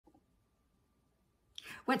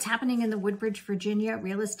What's happening in the Woodbridge, Virginia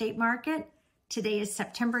real estate market? Today is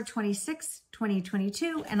September 26,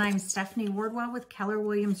 2022, and I'm Stephanie Wardwell with Keller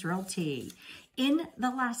Williams Realty. In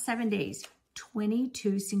the last 7 days,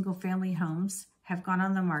 22 single-family homes have gone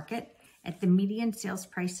on the market at the median sales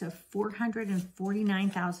price of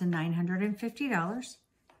 $449,950.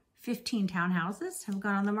 15 townhouses have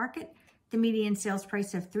gone on the market. The median sales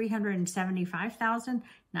price of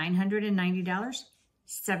 $375,990.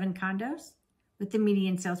 7 condos with the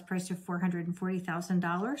median sales price of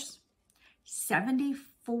 $440,000.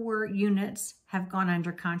 74 units have gone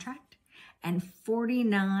under contract, and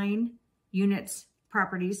 49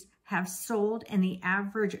 properties have sold, and the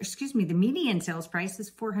median sales price is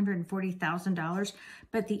 $440,000,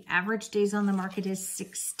 but the average days on the market is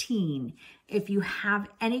 16. If you have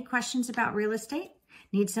any questions about real estate,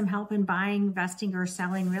 need some help in buying, investing, or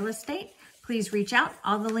selling real estate, please reach out.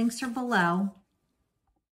 All the links are below.